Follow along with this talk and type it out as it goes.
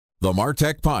The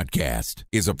Martech Podcast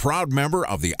is a proud member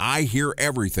of the I Hear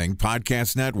Everything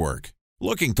Podcast Network.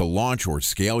 Looking to launch or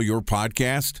scale your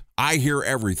podcast? I Hear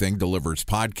Everything delivers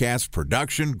podcast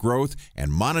production, growth,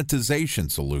 and monetization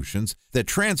solutions that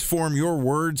transform your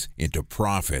words into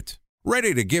profit.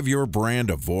 Ready to give your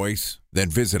brand a voice? Then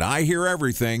visit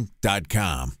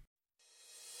iheareverything.com.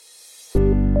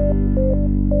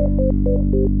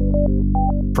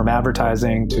 From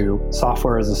advertising to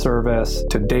software as a service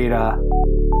to data.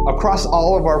 Across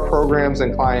all of our programs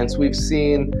and clients, we've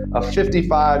seen a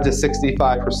 55 to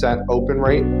 65% open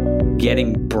rate.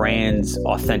 Getting brands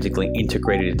authentically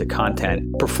integrated into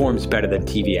content performs better than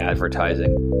TV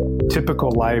advertising.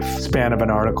 Typical lifespan of an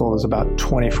article is about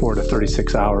 24 to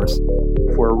 36 hours.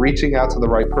 If we're reaching out to the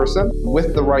right person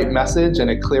with the right message and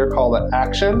a clear call to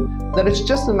action, then it's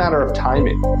just a matter of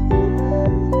timing.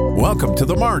 Welcome to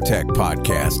the Martech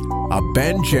Podcast, a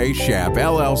Ben J. Schaap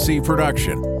LLC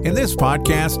production. In this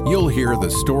podcast, you'll hear the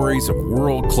stories of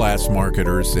world-class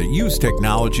marketers that use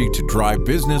technology to drive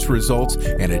business results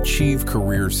and achieve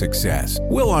career success.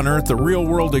 We'll unearth the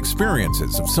real-world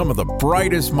experiences of some of the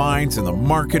brightest minds in the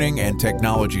marketing and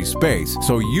technology space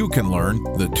so you can learn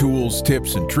the tools,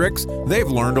 tips, and tricks they've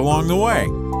learned along the way.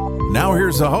 Now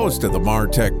here's the host of the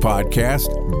Martech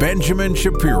Podcast, Benjamin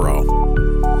Shapiro.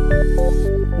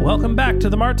 Welcome back to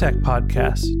the Martech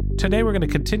Podcast. Today we're going to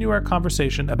continue our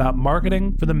conversation about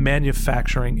marketing for the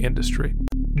manufacturing industry.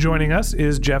 Joining us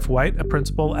is Jeff White, a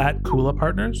principal at Kula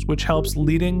Partners, which helps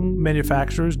leading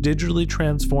manufacturers digitally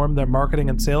transform their marketing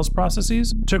and sales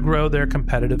processes to grow their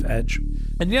competitive edge.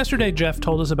 And yesterday, Jeff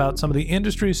told us about some of the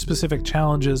industry-specific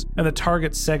challenges and the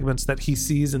target segments that he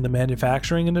sees in the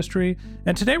manufacturing industry.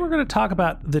 And today we're going to talk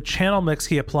about the channel mix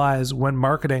he applies when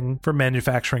marketing for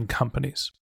manufacturing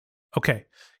companies. Okay,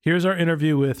 here's our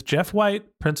interview with Jeff White,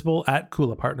 principal at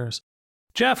Kula Partners.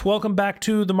 Jeff, welcome back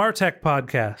to the Martech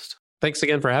Podcast. Thanks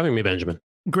again for having me, Benjamin.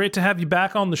 Great to have you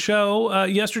back on the show.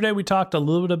 Yesterday, we talked a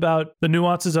little bit about the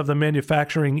nuances of the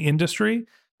manufacturing industry.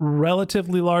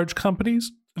 Relatively large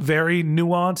companies, very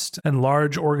nuanced and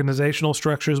large organizational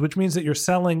structures, which means that you're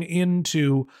selling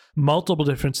into multiple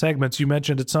different segments. You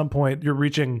mentioned at some point you're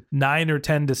reaching 9 or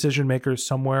 10 decision makers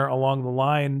somewhere along the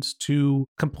lines to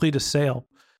complete a sale.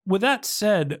 With that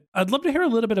said, I'd love to hear a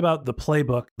little bit about the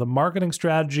playbook, the marketing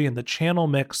strategy, and the channel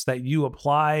mix that you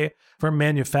apply for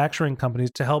manufacturing companies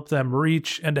to help them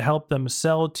reach and to help them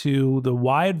sell to the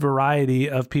wide variety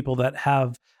of people that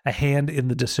have a hand in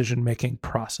the decision-making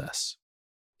process.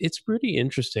 It's pretty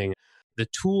interesting. The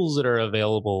tools that are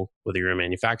available, whether you're a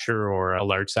manufacturer or a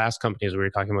large SaaS company, as we were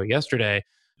talking about yesterday,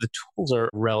 the tools are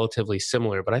relatively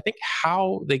similar, but I think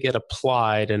how they get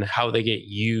applied and how they get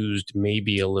used may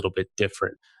be a little bit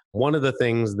different. One of the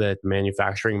things that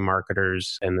manufacturing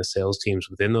marketers and the sales teams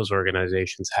within those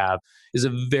organizations have is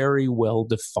a very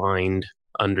well-defined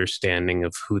understanding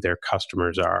of who their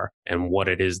customers are and what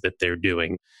it is that they're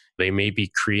doing. They may be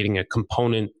creating a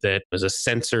component that is a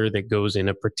sensor that goes in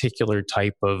a particular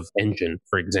type of engine,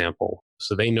 for example.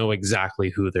 So they know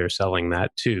exactly who they're selling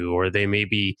that to, or they may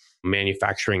be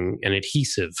manufacturing an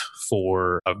adhesive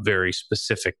for a very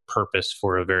specific purpose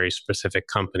for a very specific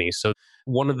company. So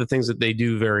one of the things that they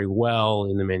do very well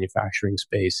in the manufacturing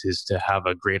space is to have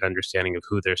a great understanding of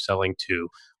who they're selling to.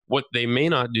 What they may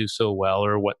not do so well,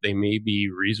 or what they may be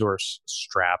resource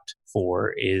strapped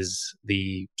for, is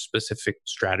the specific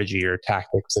strategy or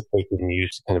tactics that they can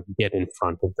use to kind of get in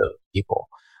front of those people.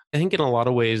 I think in a lot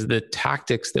of ways, the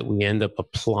tactics that we end up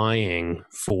applying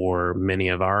for many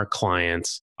of our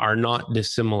clients are not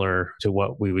dissimilar to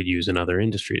what we would use in other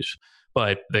industries.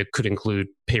 But that could include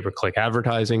pay-per-click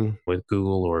advertising with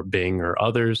Google or Bing or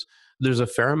others. There's a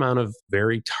fair amount of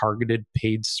very targeted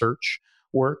paid search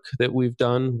work that we've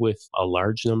done with a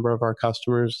large number of our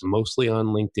customers, mostly on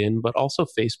LinkedIn, but also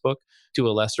Facebook to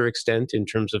a lesser extent in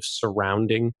terms of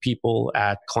surrounding people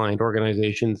at client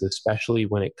organizations, especially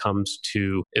when it comes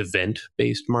to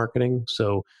event-based marketing.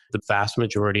 So the vast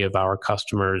majority of our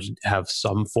customers have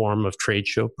some form of trade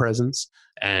show presence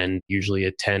and usually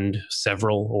attend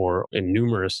several or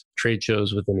numerous trade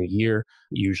shows within a year,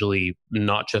 usually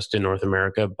not just in North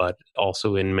America, but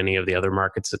also in many of the other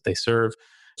markets that they serve.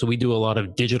 So we do a lot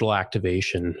of digital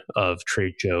activation of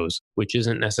trade shows, which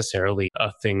isn't necessarily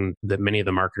a thing that many of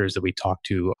the marketers that we talk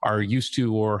to are used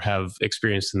to or have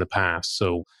experienced in the past.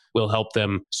 So we'll help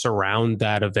them surround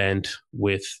that event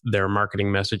with their marketing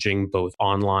messaging, both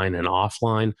online and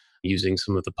offline, using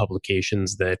some of the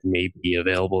publications that may be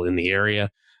available in the area.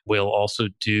 We'll also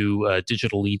do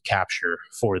digital lead capture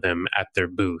for them at their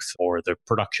booth, or the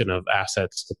production of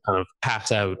assets to kind of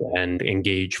pass out and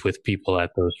engage with people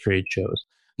at those trade shows,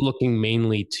 looking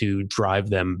mainly to drive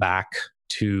them back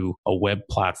to a web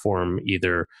platform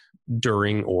either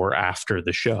during or after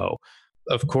the show.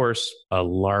 Of course, a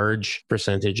large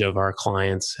percentage of our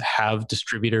clients have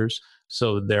distributors,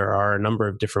 so there are a number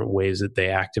of different ways that they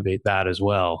activate that as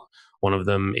well. One of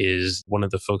them is one of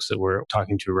the folks that we're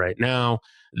talking to right now.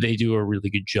 They do a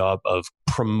really good job of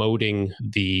promoting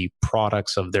the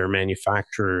products of their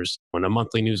manufacturers in a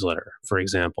monthly newsletter, for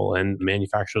example. And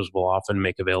manufacturers will often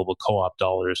make available co-op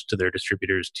dollars to their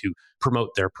distributors to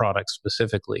promote their products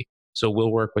specifically. So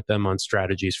we'll work with them on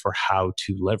strategies for how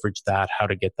to leverage that, how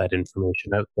to get that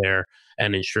information out there,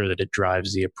 and ensure that it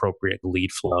drives the appropriate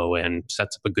lead flow and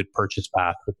sets up a good purchase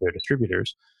path with their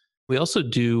distributors. We also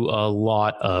do a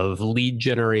lot of lead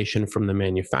generation from the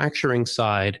manufacturing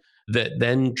side that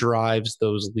then drives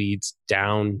those leads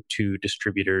down to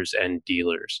distributors and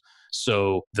dealers.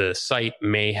 So the site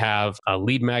may have a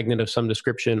lead magnet of some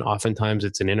description. Oftentimes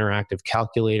it's an interactive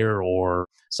calculator or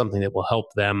something that will help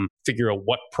them figure out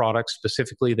what products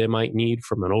specifically they might need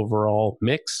from an overall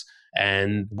mix.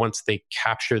 And once they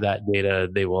capture that data,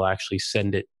 they will actually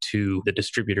send it to the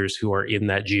distributors who are in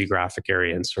that geographic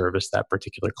area and service that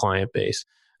particular client base.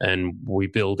 And we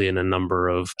build in a number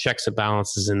of checks and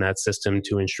balances in that system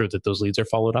to ensure that those leads are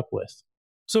followed up with.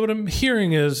 So what I'm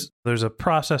hearing is there's a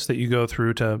process that you go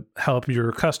through to help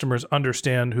your customers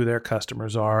understand who their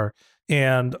customers are.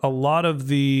 And a lot of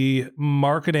the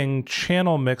marketing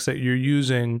channel mix that you're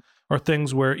using are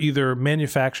things where either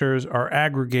manufacturers are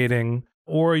aggregating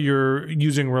or you're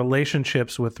using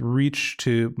relationships with reach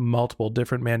to multiple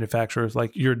different manufacturers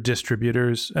like your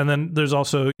distributors. And then there's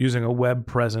also using a web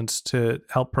presence to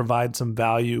help provide some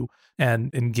value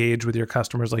and engage with your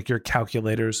customers like your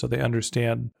calculators so they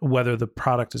understand whether the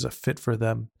product is a fit for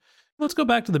them. Let's go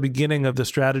back to the beginning of the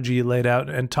strategy you laid out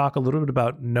and talk a little bit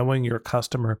about knowing your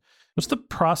customer. What's the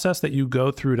process that you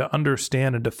go through to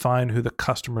understand and define who the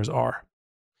customers are?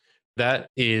 That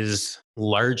is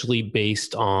largely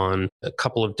based on a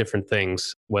couple of different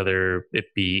things, whether it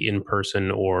be in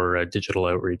person or a digital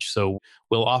outreach. So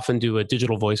we'll often do a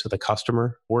digital voice with a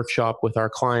customer workshop with our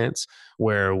clients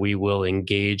where we will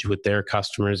engage with their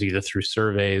customers either through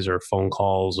surveys or phone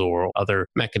calls or other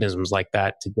mechanisms like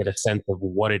that to get a sense of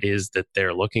what it is that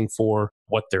they're looking for,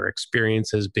 what their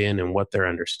experience has been, and what they're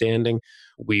understanding.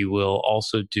 We will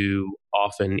also do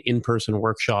often in-person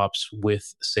workshops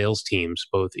with sales teams,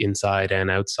 both inside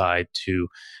and outside, to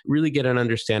really get an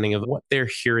understanding of what they're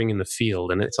hearing in the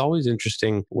field. And it's always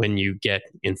interesting when you get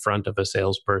in front of a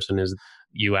salesperson is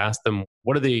you ask them,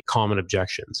 what are the common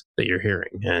objections that you're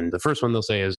hearing? And the first one they'll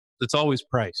say is, it's always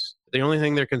price. The only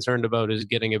thing they're concerned about is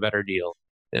getting a better deal.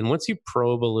 And once you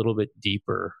probe a little bit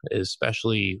deeper,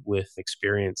 especially with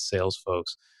experienced sales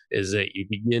folks, is that you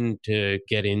begin to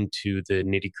get into the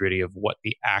nitty-gritty of what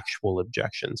the actual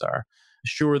objections are.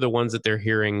 Sure, the ones that they're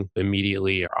hearing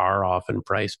immediately are often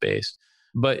price-based,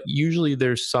 but usually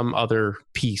there's some other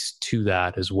piece to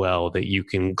that as well that you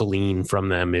can glean from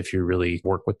them if you really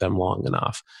work with them long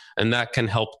enough. And that can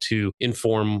help to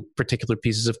inform particular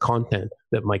pieces of content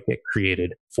that might get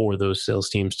created for those sales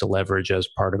teams to leverage as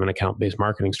part of an account-based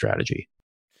marketing strategy.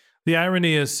 The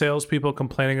irony is salespeople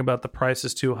complaining about the price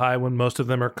is too high when most of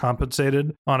them are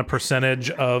compensated on a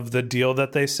percentage of the deal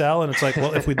that they sell. And it's like,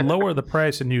 well, if we lower the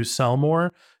price and you sell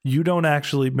more, you don't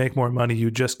actually make more money.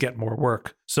 You just get more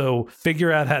work. So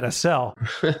figure out how to sell.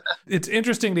 It's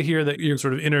interesting to hear that you're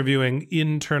sort of interviewing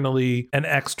internally and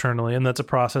externally. And that's a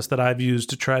process that I've used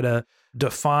to try to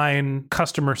define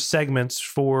customer segments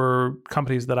for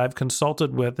companies that I've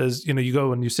consulted with. Is, you know, you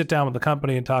go and you sit down with the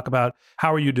company and talk about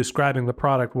how are you describing the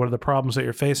product? What are the problems that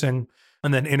you're facing?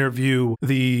 And then interview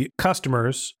the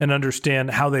customers and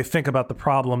understand how they think about the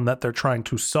problem that they're trying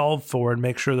to solve for and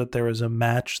make sure that there is a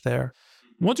match there.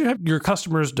 Once you have your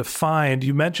customers defined,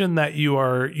 you mentioned that you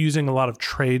are using a lot of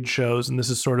trade shows, and this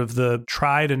is sort of the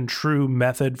tried and true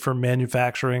method for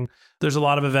manufacturing. There's a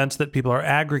lot of events that people are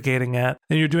aggregating at,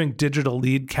 and you're doing digital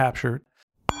lead capture.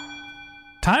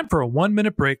 Time for a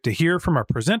 1-minute break to hear from our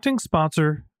presenting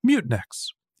sponsor, Mutinex.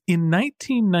 In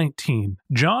 1919,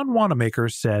 John Wanamaker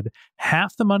said,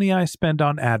 "Half the money I spend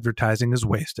on advertising is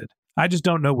wasted. I just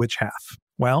don't know which half."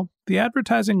 Well, the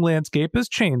advertising landscape has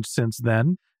changed since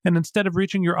then. And instead of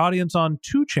reaching your audience on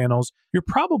 2 channels, you're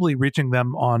probably reaching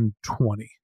them on 20.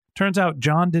 Turns out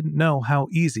John didn't know how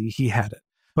easy he had it.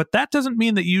 But that doesn't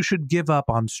mean that you should give up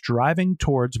on striving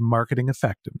towards marketing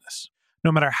effectiveness.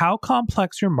 No matter how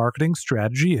complex your marketing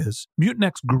strategy is,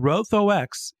 Mutinex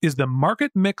GrowthOS is the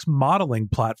market mix modeling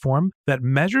platform that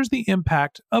measures the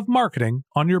impact of marketing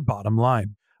on your bottom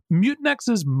line.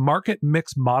 Mutinex's market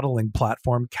mix modeling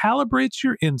platform calibrates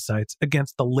your insights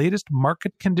against the latest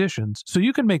market conditions so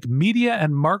you can make media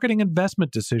and marketing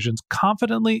investment decisions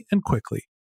confidently and quickly.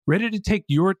 Ready to take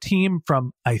your team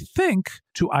from I think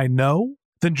to I know?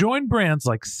 Then join brands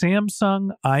like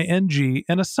Samsung, ING,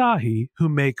 and Asahi who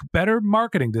make better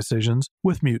marketing decisions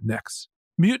with Mutinex.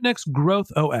 Mutinex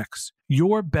Growth OX.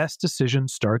 Your best decision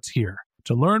starts here.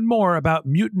 To learn more about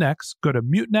Mutinex, go to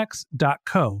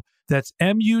mutinex.co. That's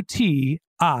MUTINEX.co.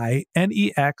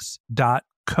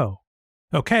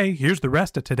 Okay, here's the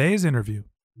rest of today's interview.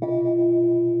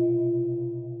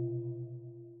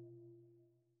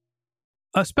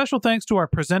 A special thanks to our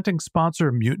presenting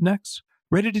sponsor, Mutinex.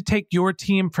 Ready to take your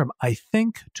team from I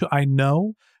think to I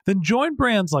know? Then join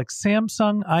brands like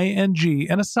Samsung, ING,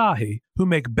 and Asahi who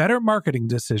make better marketing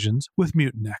decisions with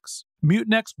Mutinex.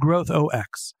 Mutinex Growth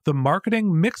OX, the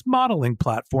marketing mix modeling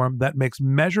platform that makes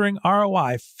measuring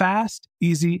ROI fast,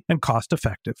 easy, and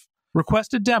cost-effective.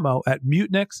 Request a demo at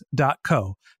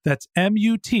mutinex.co. That's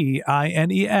MUTINEX.co.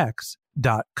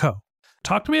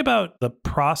 Talk to me about the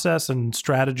process and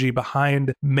strategy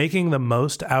behind making the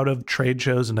most out of trade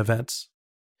shows and events.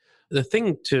 The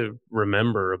thing to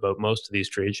remember about most of these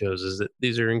trade shows is that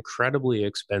these are incredibly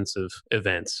expensive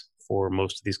events for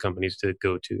most of these companies to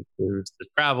go to. There's the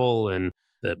travel and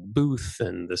the booth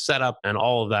and the setup and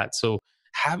all of that. So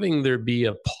having there be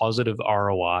a positive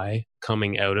ROI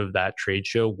coming out of that trade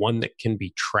show, one that can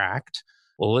be tracked,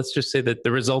 well, let's just say that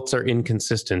the results are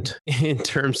inconsistent in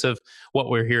terms of what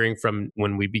we're hearing from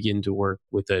when we begin to work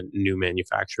with a new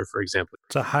manufacturer, for example.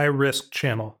 It's a high-risk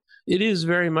channel. It is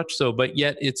very much so, but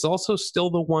yet it's also still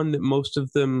the one that most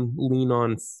of them lean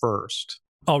on first.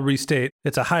 I'll restate,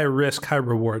 it's a high-risk,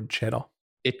 high-reward channel.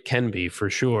 It can be,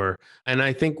 for sure. And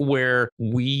I think where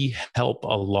we help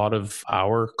a lot of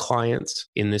our clients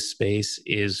in this space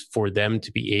is for them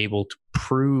to be able to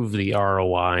prove the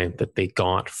ROI that they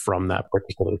got from that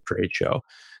particular trade show.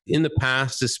 In the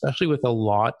past, especially with a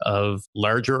lot of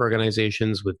larger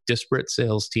organizations with disparate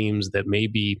sales teams that may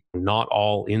be not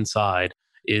all inside,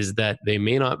 is that they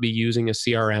may not be using a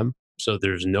CRM. So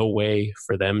there's no way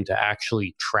for them to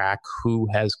actually track who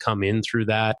has come in through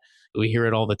that. We hear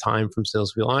it all the time from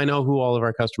salespeople. I know who all of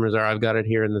our customers are. I've got it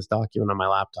here in this document on my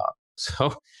laptop.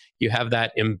 So you have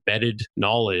that embedded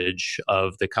knowledge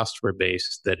of the customer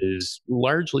base that is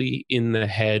largely in the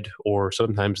head or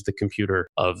sometimes the computer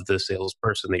of the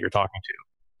salesperson that you're talking to.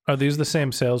 Are these the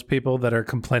same salespeople that are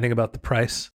complaining about the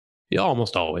price? Yeah,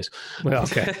 almost always. Well,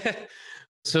 okay.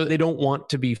 So they don't want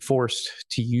to be forced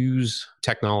to use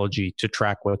technology to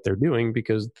track what they're doing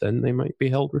because then they might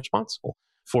be held responsible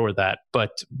for that.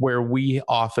 But where we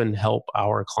often help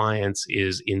our clients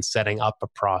is in setting up a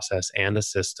process and a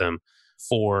system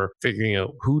for figuring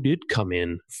out who did come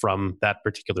in from that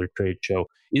particular trade show.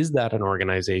 Is that an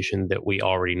organization that we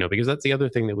already know? Because that's the other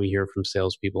thing that we hear from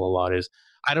salespeople a lot is,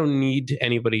 I don't need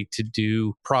anybody to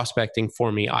do prospecting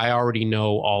for me. I already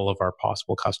know all of our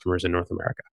possible customers in North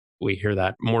America. We hear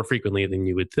that more frequently than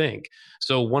you would think.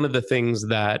 So one of the things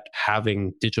that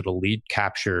having digital lead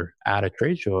capture at a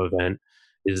trade show event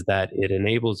is that it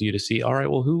enables you to see, all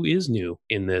right, well, who is new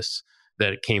in this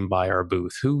that came by our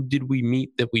booth? Who did we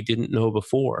meet that we didn't know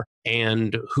before?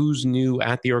 And who's new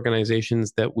at the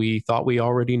organizations that we thought we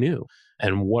already knew?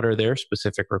 And what are their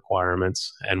specific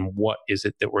requirements? And what is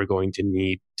it that we're going to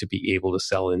need to be able to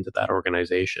sell into that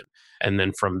organization? And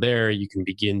then from there, you can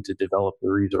begin to develop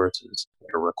the resources that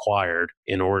are required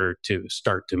in order to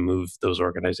start to move those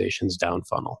organizations down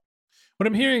funnel. What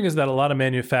I'm hearing is that a lot of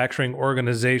manufacturing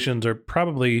organizations are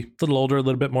probably a little older, a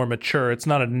little bit more mature. It's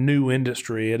not a new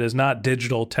industry. It is not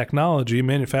digital technology.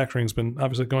 Manufacturing's been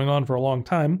obviously going on for a long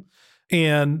time.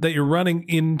 And that you're running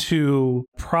into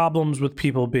problems with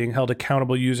people being held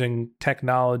accountable using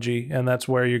technology. And that's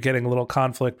where you're getting a little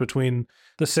conflict between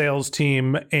the sales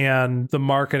team and the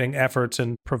marketing efforts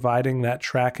and providing that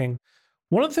tracking.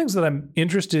 One of the things that I'm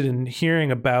interested in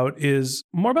hearing about is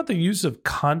more about the use of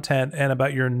content and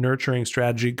about your nurturing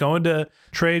strategy. Going to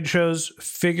trade shows,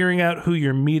 figuring out who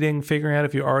you're meeting, figuring out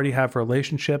if you already have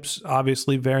relationships,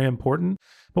 obviously very important.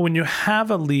 But when you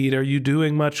have a lead, are you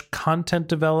doing much content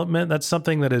development? That's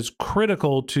something that is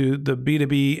critical to the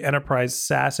B2B enterprise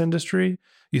SaaS industry.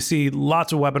 You see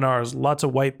lots of webinars, lots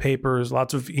of white papers,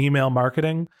 lots of email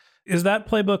marketing. Is that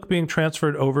playbook being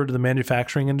transferred over to the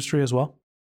manufacturing industry as well?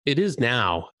 It is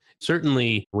now.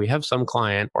 Certainly, we have some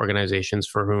client organizations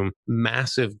for whom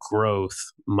massive growth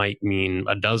might mean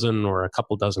a dozen or a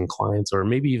couple dozen clients, or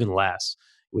maybe even less.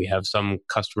 We have some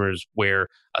customers where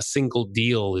a single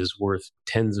deal is worth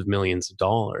tens of millions of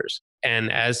dollars.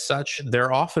 And as such,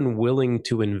 they're often willing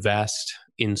to invest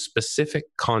in specific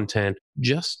content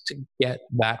just to get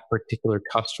that particular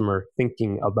customer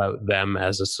thinking about them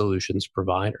as a solutions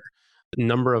provider. A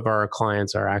number of our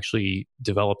clients are actually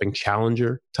developing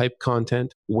challenger type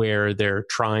content where they're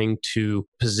trying to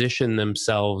position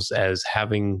themselves as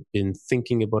having been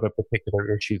thinking about a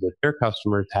particular issue that their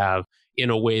customers have in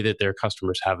a way that their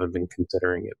customers haven't been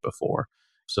considering it before.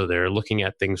 So they're looking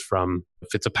at things from,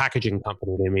 if it's a packaging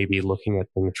company, they may be looking at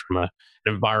things from an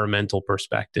environmental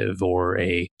perspective or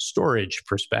a storage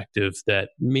perspective that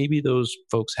maybe those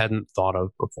folks hadn't thought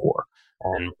of before,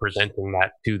 and presenting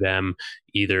that to them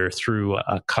either through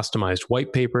a customized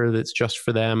white paper that's just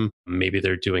for them. Maybe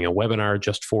they're doing a webinar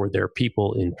just for their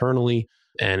people internally.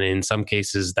 And in some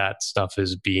cases, that stuff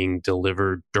is being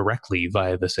delivered directly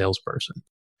via the salesperson.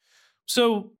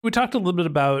 So we talked a little bit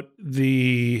about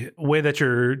the way that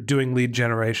you're doing lead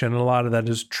generation. And a lot of that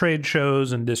is trade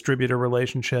shows and distributor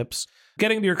relationships,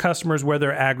 getting to your customers where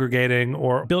they're aggregating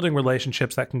or building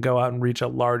relationships that can go out and reach a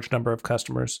large number of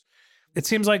customers. It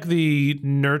seems like the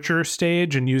nurture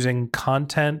stage and using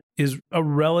content is a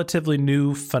relatively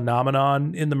new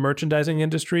phenomenon in the merchandising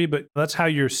industry, but that's how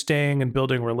you're staying and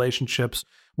building relationships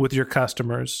with your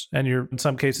customers. And you're in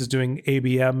some cases doing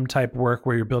ABM type work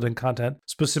where you're building content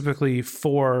specifically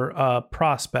for a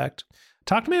prospect.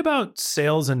 Talk to me about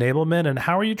sales enablement and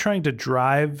how are you trying to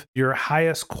drive your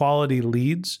highest quality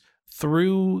leads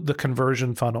through the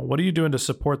conversion funnel? What are you doing to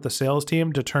support the sales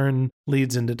team to turn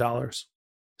leads into dollars?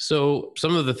 So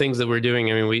some of the things that we're doing,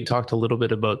 I mean, we talked a little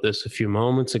bit about this a few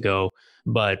moments ago,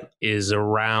 but is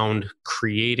around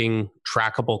creating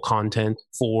trackable content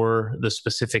for the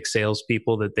specific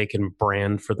salespeople that they can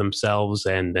brand for themselves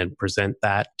and then present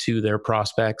that to their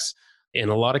prospects. In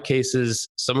a lot of cases,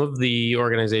 some of the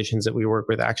organizations that we work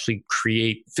with actually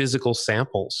create physical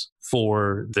samples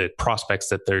for the prospects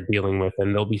that they're dealing with,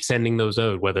 and they'll be sending those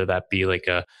out, whether that be like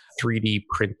a 3D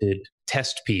printed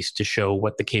test piece to show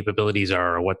what the capabilities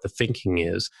are or what the thinking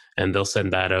is. And they'll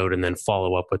send that out and then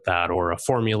follow up with that, or a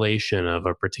formulation of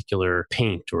a particular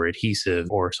paint or adhesive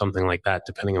or something like that,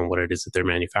 depending on what it is that they're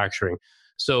manufacturing.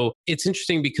 So it's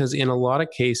interesting because in a lot of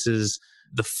cases,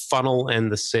 the funnel and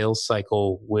the sales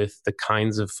cycle with the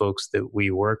kinds of folks that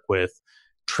we work with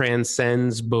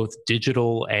transcends both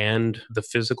digital and the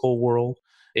physical world,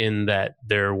 in that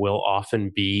there will often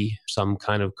be some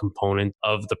kind of component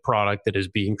of the product that is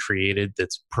being created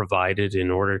that's provided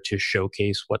in order to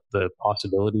showcase what the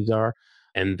possibilities are,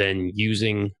 and then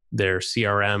using their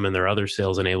CRM and their other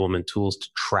sales enablement tools to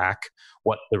track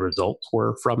what the results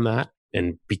were from that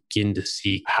and begin to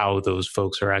see how those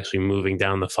folks are actually moving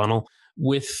down the funnel.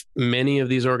 With many of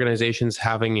these organizations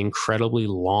having incredibly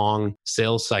long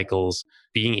sales cycles,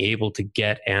 being able to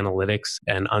get analytics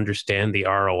and understand the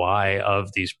ROI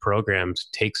of these programs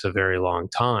takes a very long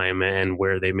time, and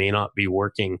where they may not be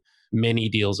working many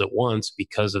deals at once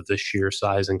because of the sheer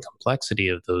size and complexity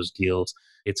of those deals,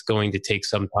 it's going to take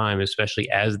some time, especially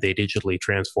as they digitally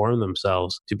transform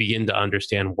themselves, to begin to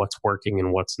understand what's working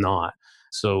and what's not.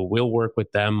 So we'll work with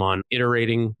them on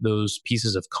iterating those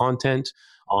pieces of content,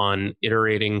 on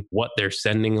iterating what they're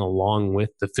sending along with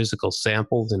the physical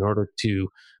samples in order to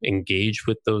engage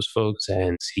with those folks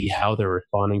and see how they're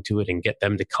responding to it, and get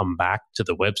them to come back to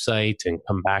the website and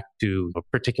come back to a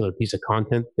particular piece of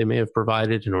content they may have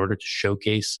provided in order to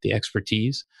showcase the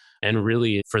expertise. And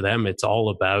really for them, it's all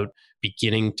about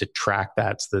beginning to track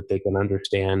that so that they can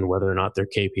understand whether or not their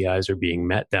KPIs are being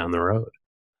met down the road.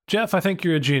 Jeff, I think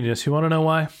you're a genius. You want to know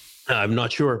why? I'm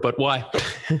not sure, but why?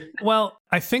 Well,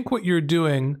 I think what you're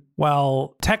doing,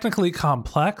 while technically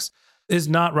complex, is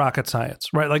not rocket science,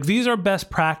 right? Like, these are best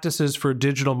practices for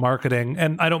digital marketing.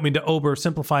 And I don't mean to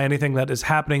oversimplify anything that is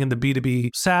happening in the B2B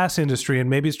SaaS industry. And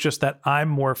maybe it's just that I'm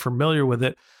more familiar with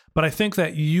it. But I think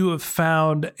that you have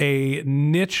found a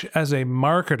niche as a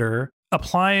marketer,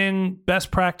 applying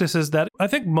best practices that I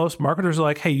think most marketers are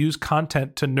like, hey, use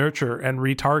content to nurture and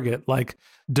retarget, like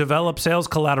develop sales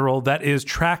collateral that is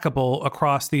trackable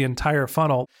across the entire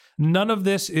funnel. None of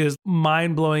this is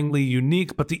mind-blowingly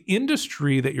unique, but the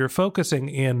industry that you're focusing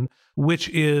in, which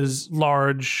is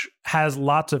large, has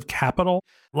lots of capital,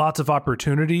 lots of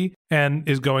opportunity, and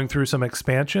is going through some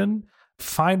expansion.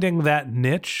 Finding that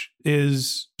niche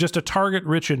is just a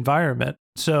target-rich environment.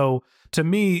 So to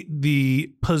me,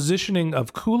 the positioning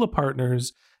of Kula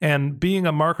Partners and being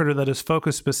a marketer that is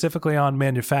focused specifically on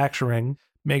manufacturing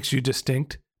makes you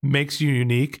distinct, makes you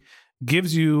unique,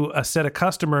 gives you a set of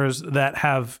customers that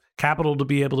have capital to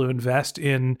be able to invest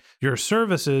in your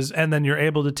services. And then you're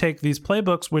able to take these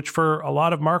playbooks, which for a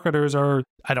lot of marketers are,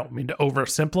 I don't mean to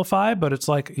oversimplify, but it's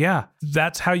like, yeah,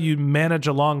 that's how you manage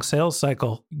a long sales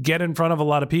cycle. Get in front of a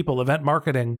lot of people, event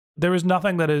marketing. There is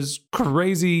nothing that is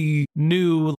crazy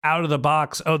new out of the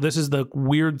box. Oh, this is the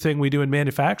weird thing we do in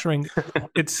manufacturing.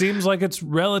 It seems like it's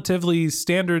relatively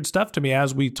standard stuff to me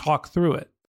as we talk through it.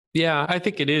 Yeah, I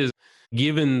think it is.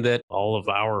 Given that all of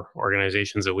our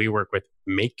organizations that we work with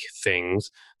make things,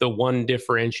 the one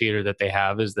differentiator that they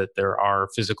have is that there are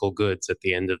physical goods at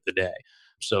the end of the day.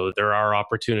 So there are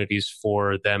opportunities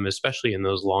for them, especially in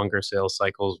those longer sales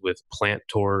cycles with plant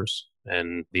tours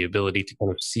and the ability to kind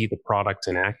of see the product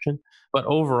in action. But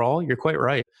overall, you're quite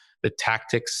right. The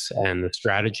tactics and the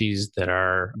strategies that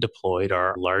are deployed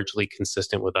are largely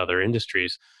consistent with other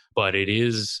industries. But it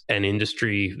is an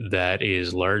industry that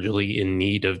is largely in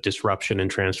need of disruption and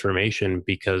transformation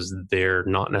because they're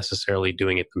not necessarily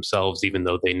doing it themselves, even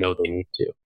though they know they need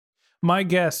to. My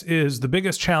guess is the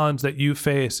biggest challenge that you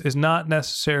face is not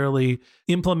necessarily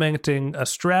implementing a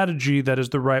strategy that is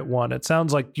the right one. It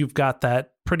sounds like you've got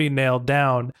that pretty nailed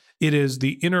down. It is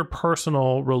the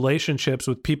interpersonal relationships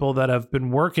with people that have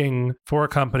been working for a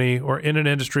company or in an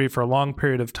industry for a long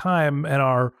period of time and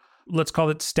are, let's call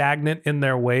it, stagnant in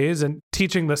their ways, and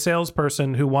teaching the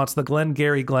salesperson who wants the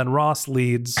Glengarry Glen Ross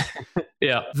leads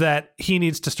that he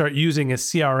needs to start using his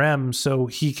CRM so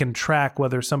he can track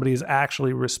whether somebody is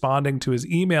actually responding to his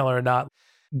email or not.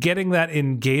 Getting that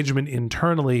engagement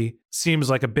internally seems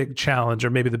like a big challenge,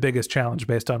 or maybe the biggest challenge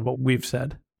based on what we've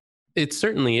said. It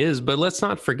certainly is, but let's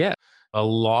not forget, a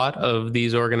lot of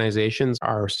these organizations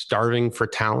are starving for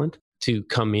talent to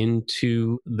come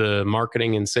into the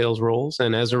marketing and sales roles.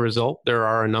 And as a result, there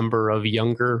are a number of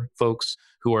younger folks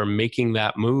who are making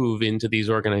that move into these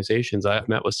organizations. I've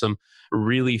met with some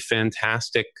really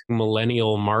fantastic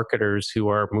millennial marketers who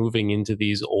are moving into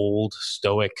these old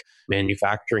stoic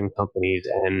manufacturing companies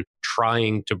and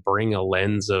trying to bring a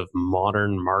lens of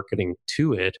modern marketing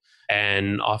to it.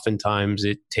 And oftentimes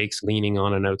it takes leaning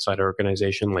on an outside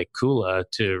organization like Kula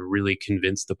to really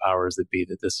convince the powers that be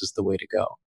that this is the way to go.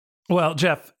 Well,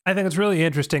 Jeff, I think it's really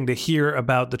interesting to hear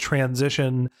about the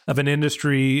transition of an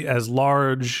industry as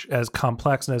large, as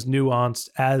complex, and as nuanced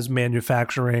as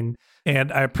manufacturing.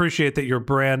 And I appreciate that your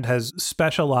brand has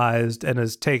specialized and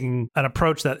is taking an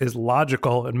approach that is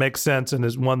logical and makes sense and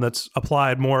is one that's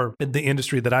applied more in the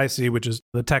industry that I see, which is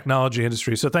the technology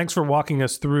industry. So thanks for walking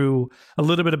us through a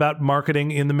little bit about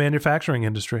marketing in the manufacturing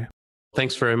industry.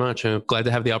 Thanks very much. I'm glad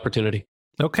to have the opportunity.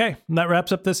 Okay, and that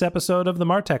wraps up this episode of the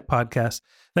Martech Podcast.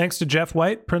 Thanks to Jeff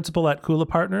White, principal at Kula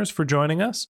Partners, for joining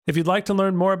us. If you'd like to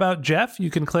learn more about Jeff,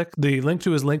 you can click the link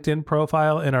to his LinkedIn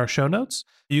profile in our show notes.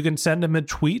 You can send him a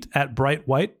tweet at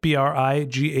BrightWhite,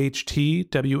 BrightWhite,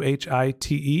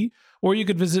 or you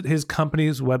could visit his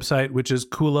company's website, which is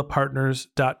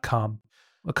kulapartners.com.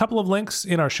 A couple of links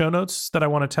in our show notes that I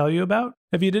want to tell you about.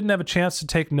 If you didn't have a chance to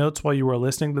take notes while you were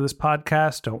listening to this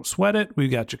podcast, don't sweat it. We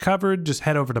got you covered. Just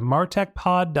head over to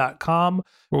martechpod.com,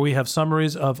 where we have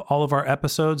summaries of all of our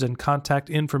episodes and contact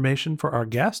information for our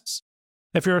guests.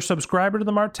 If you're a subscriber to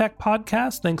the Martech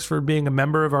Podcast, thanks for being a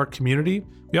member of our community.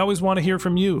 We always want to hear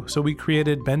from you, so we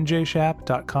created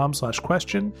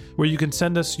benjshap.com/question, where you can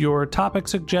send us your topic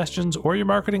suggestions or your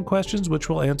marketing questions, which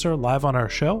we'll answer live on our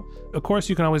show. Of course,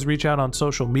 you can always reach out on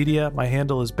social media. My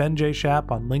handle is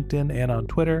benjshap on LinkedIn and on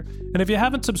Twitter. And if you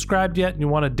haven't subscribed yet and you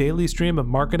want a daily stream of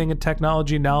marketing and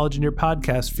technology knowledge in your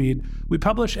podcast feed, we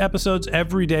publish episodes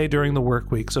every day during the work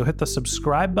week. So hit the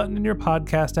subscribe button in your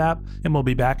podcast app, and we'll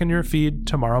be back in your feed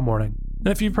tomorrow morning. And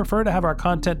if you prefer to have our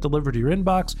content delivered to your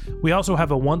inbox, we also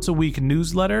have a once-a-week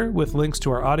newsletter with links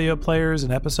to our audio players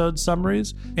and episode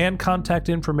summaries and contact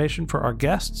information for our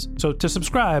guests. So to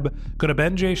subscribe, go to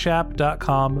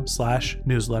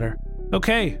benjshap.com/newsletter.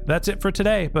 Okay, that's it for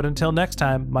today. But until next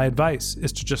time, my advice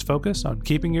is to just focus on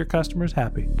keeping your customers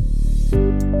happy.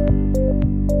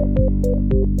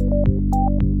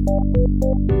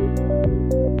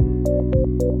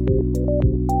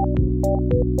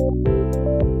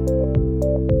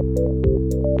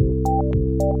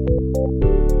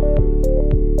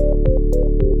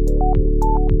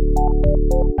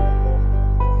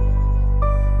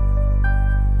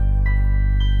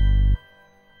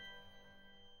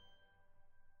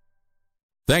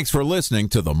 Thanks for listening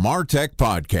to the Martech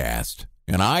Podcast,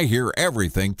 an I Hear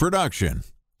Everything production.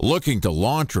 Looking to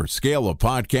launch or scale a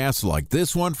podcast like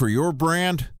this one for your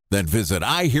brand? Then visit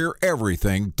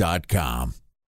iheareverything.com.